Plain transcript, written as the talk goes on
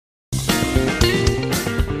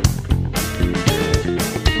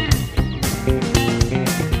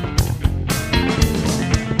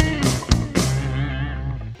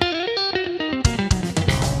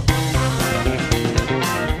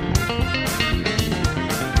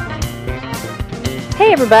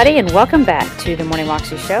Hey everybody, and welcome back to the Morning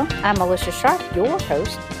Moxie Show. I'm Alicia Sharp, your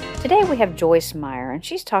host. Today we have Joyce Meyer, and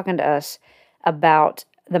she's talking to us about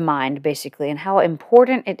the mind, basically, and how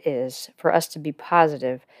important it is for us to be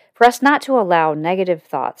positive, for us not to allow negative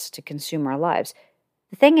thoughts to consume our lives.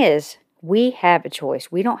 The thing is, we have a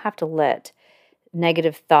choice. We don't have to let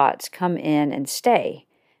negative thoughts come in and stay.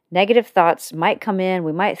 Negative thoughts might come in,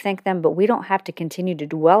 we might think them, but we don't have to continue to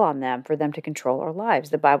dwell on them for them to control our lives.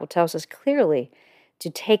 The Bible tells us clearly to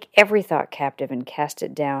take every thought captive and cast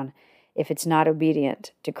it down if it's not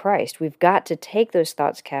obedient to Christ. We've got to take those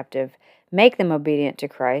thoughts captive, make them obedient to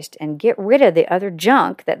Christ, and get rid of the other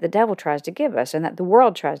junk that the devil tries to give us and that the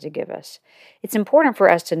world tries to give us. It's important for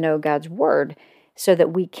us to know God's Word so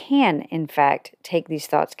that we can, in fact, take these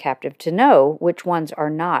thoughts captive to know which ones are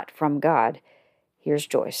not from God. Here's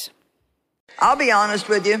Joyce. I'll be honest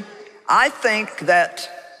with you. I think that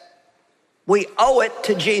we owe it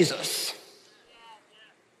to Jesus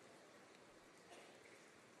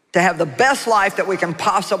to have the best life that we can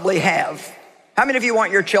possibly have. How many of you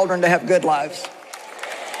want your children to have good lives?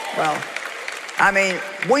 Well, I mean,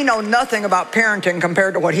 we know nothing about parenting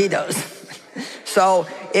compared to what he does. So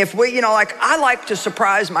if we, like I like to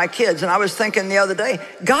surprise my kids, and I was thinking the other day,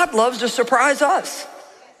 God loves to surprise us.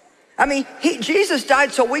 I mean, Jesus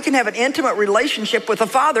died so we can have an intimate relationship with the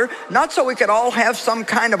Father, not so we could all have some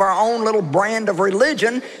kind of our own little brand of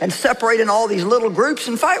religion and separate in all these little groups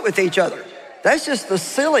and fight with each other. That's just the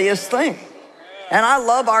silliest thing. And I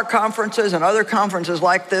love our conferences and other conferences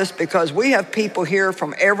like this because we have people here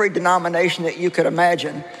from every denomination that you could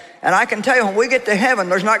imagine. And I can tell you, when we get to heaven,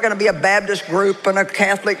 there's not going to be a Baptist group and a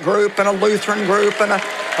Catholic group and a Lutheran group and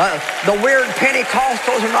the weird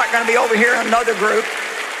Pentecostals are not going to be over here in another group.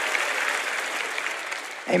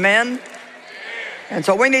 Amen? And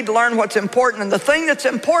so we need to learn what's important. And the thing that's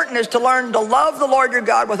important is to learn to love the Lord your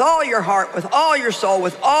God with all your heart, with all your soul,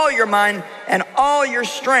 with all your mind, and all your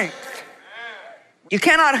strength. You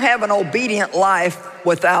cannot have an obedient life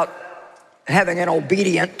without having an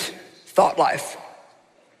obedient thought life.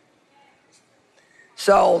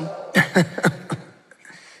 So,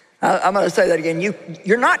 I'm going to say that again.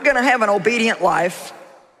 You're not going to have an obedient life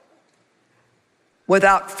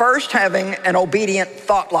without first having an obedient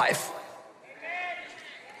thought life.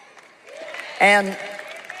 And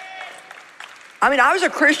I mean, I was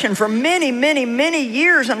a Christian for many, many, many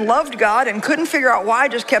years and loved God and couldn't figure out why I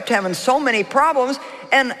just kept having so many problems.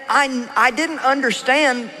 And I didn't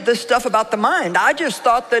understand this stuff about the mind. I just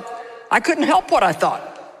thought that I couldn't help what I thought.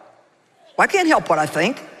 Well, I can't help what I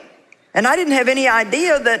think. And I didn't have any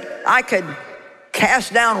idea that I could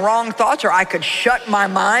cast down wrong thoughts or I could shut my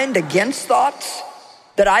mind against thoughts,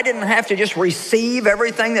 that I didn't have to just receive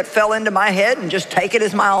everything that fell into my head and just take it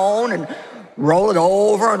as my own and roll it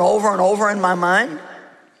over and over and over in my mind.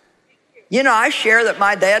 I share that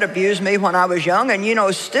my dad abused me when I was young,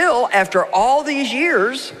 and still after all these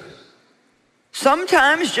years,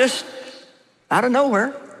 sometimes just out of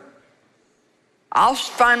nowhere, I'll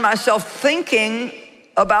find myself thinking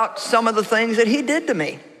about some of the things that he did to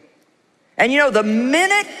me. And the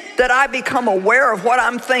minute that I become aware of what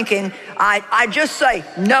I'm thinking, I just say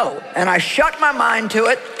no, and I shut my mind to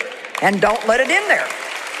it and don't let it in there.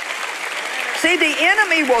 See, the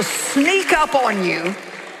enemy will sneak up on you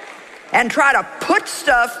and try to put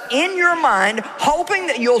stuff in your mind, hoping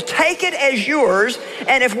that you'll take it as yours.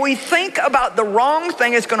 And if we think about the wrong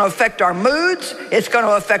thing, it's going to affect our moods, it's going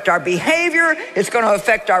to affect our behavior, it's going to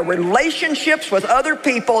affect our relationships with other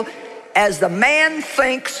people. As the man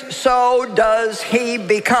thinks, so does he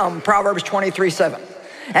become, Proverbs 23:7.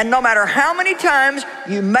 And no matter how many times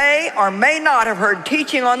you may or may not have heard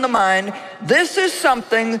teaching on the mind, this is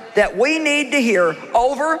something that we need to hear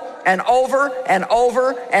over and over and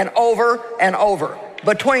over and over and over.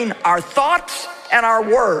 Between our thoughts and our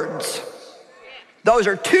words, those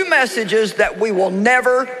are two messages that we will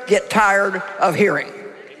never get tired of hearing.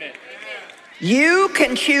 Amen. You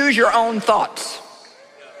can choose your own thoughts.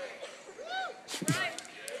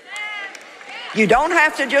 You don't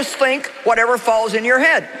have to just think whatever falls in your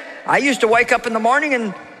head. I used to wake up in the morning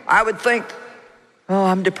and I would think, oh,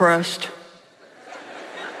 I'm depressed.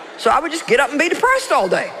 So I would just get up and be depressed all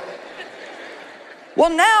day.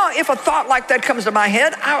 Well, now if a thought like that comes to my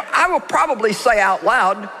head, I will probably say out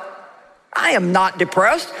loud, I am not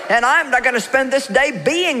depressed, and I'm not going to spend this day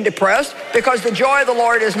being depressed because the joy of the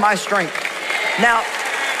Lord is my strength. Now,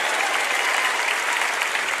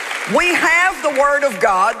 we have the Word of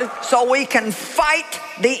God so we can fight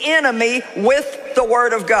the enemy with the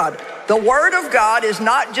Word of God. The Word of God is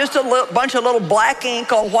not just a bunch of little black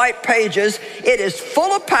ink on white pages. It is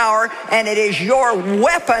full of power, and it is your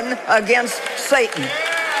weapon against Satan.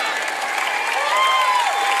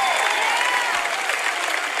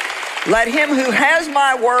 Let him who has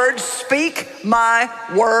my word speak my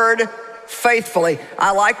word faithfully.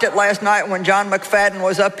 I liked it last night when John McFadden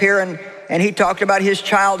was up here and he talked about his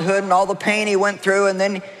childhood and all the pain he went through, and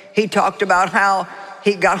then he talked about how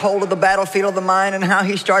he got hold of the battlefield of the mind and how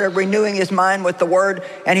he started renewing his mind with the word,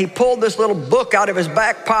 and he pulled this little book out of his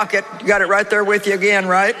back pocket. You got it right there with you again,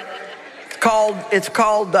 right? It's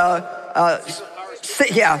called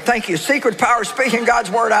yeah, thank you. Secret Power, Speaking God's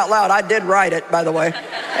Word Out Loud. I did write it, by the way.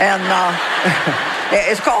 And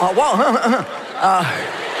it's called,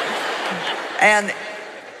 and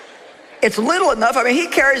it's little enough. I mean, he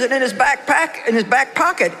carries it in his back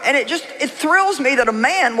pocket. And it thrills me that a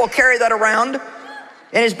man will carry that around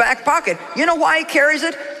in his back pocket. You know why he carries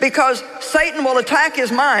it? Because Satan will attack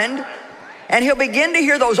his mind, and he'll begin to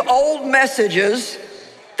hear those old messages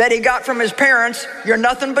that he got from his parents. You're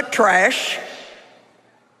nothing but trash.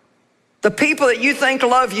 The people that you think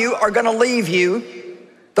love you are going to leave you.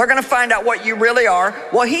 They're going to find out what you really are.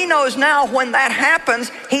 Well, he knows now when that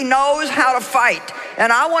happens, he knows how to fight.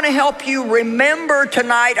 And I want to help you remember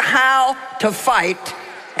tonight how to fight.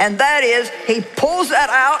 And that is, he pulls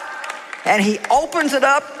that out and he opens it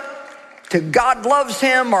up to God loves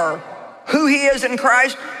him or who he is in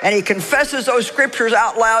Christ, and he confesses those scriptures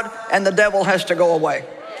out loud, and the devil has to go away.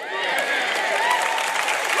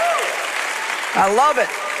 I love it.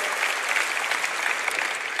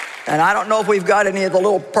 And I don't know if we've got any of the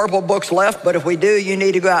little purple books left, but if we do, you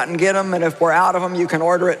need to go out and get them. And if we're out of them, you can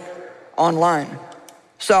order it online.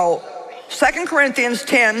 So 2 Corinthians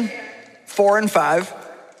 10, 4 and 5.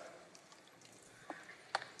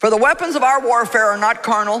 For the weapons of our warfare are not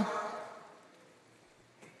carnal.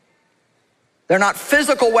 They're not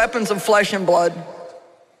physical weapons of flesh and blood,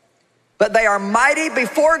 but they are mighty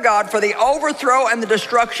before God for the overthrow and the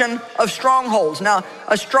destruction of strongholds. Now,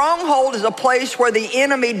 a stronghold is a place where the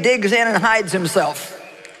enemy digs in and hides himself.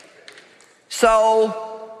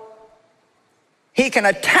 So he can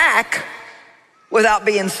attack without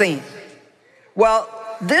being seen. Well,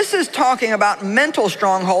 this is talking about mental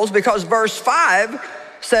strongholds, because verse 5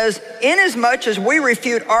 says, inasmuch as we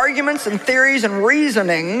refute arguments and theories and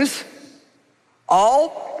reasonings,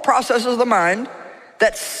 all processes of the mind,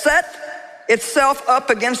 that set itself up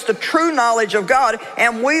against the true knowledge of God,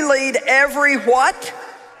 and we lead every what?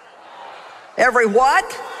 Every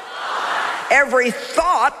what? Every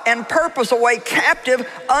thought and purpose away captive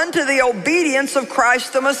unto the obedience of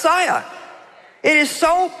Christ the Messiah. It is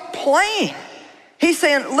so plain. He's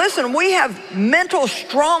saying, listen, we have mental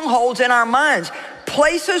strongholds in our minds,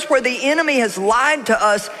 places where the enemy has lied to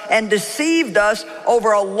us and deceived us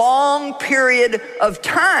over a long period of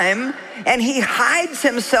time, and he hides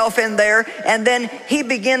himself in there, and then he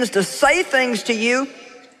begins to say things to you,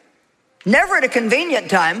 never at a convenient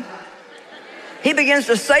time. He begins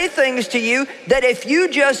to say things to you that if you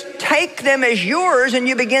just take them as yours and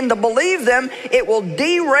you begin to believe them, it will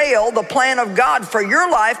derail the plan of God for your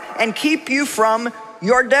life and keep you from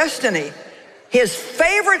your destiny. His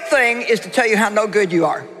favorite thing is to tell you how no good you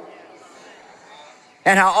are,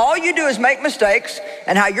 and how all you do is make mistakes,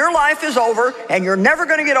 and how your life is over, and you're never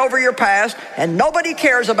going to get over your past, and nobody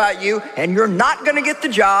cares about you, and you're not going to get the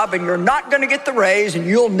job, and you're not going to get the raise, and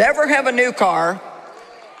you'll never have a new car.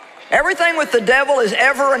 Everything with the devil is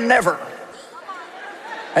ever and never.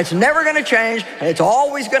 It's never going to change, and it's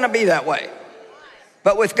always going to be that way.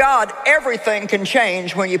 But with God, everything can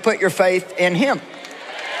change when you put your faith in him.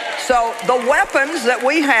 So the weapons that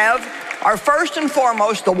we have are first and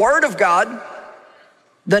foremost the Word of God,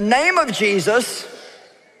 the name of Jesus,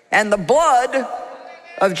 and the blood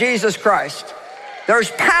of Jesus Christ.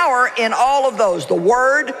 There's power in all of those, the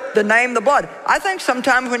Word, the name, the blood. I think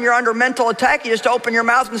sometimes when you're under mental attack, you just open your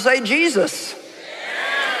mouth and say, Jesus.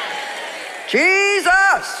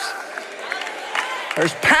 Jesus.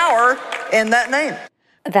 There's power in that name.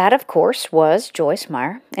 That, of course, was Joyce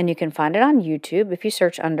Meyer, and you can find it on YouTube if you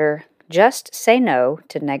search under Just Say No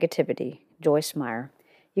to Negativity, Joyce Meyer.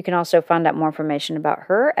 You can also find out more information about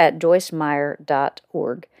her at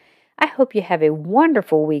joycemeyer.org. I hope you have a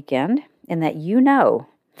wonderful weekend and that you know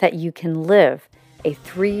that you can live a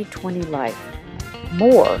 320 life,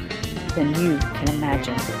 more than you can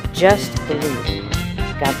imagine. Just believe.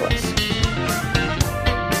 God bless.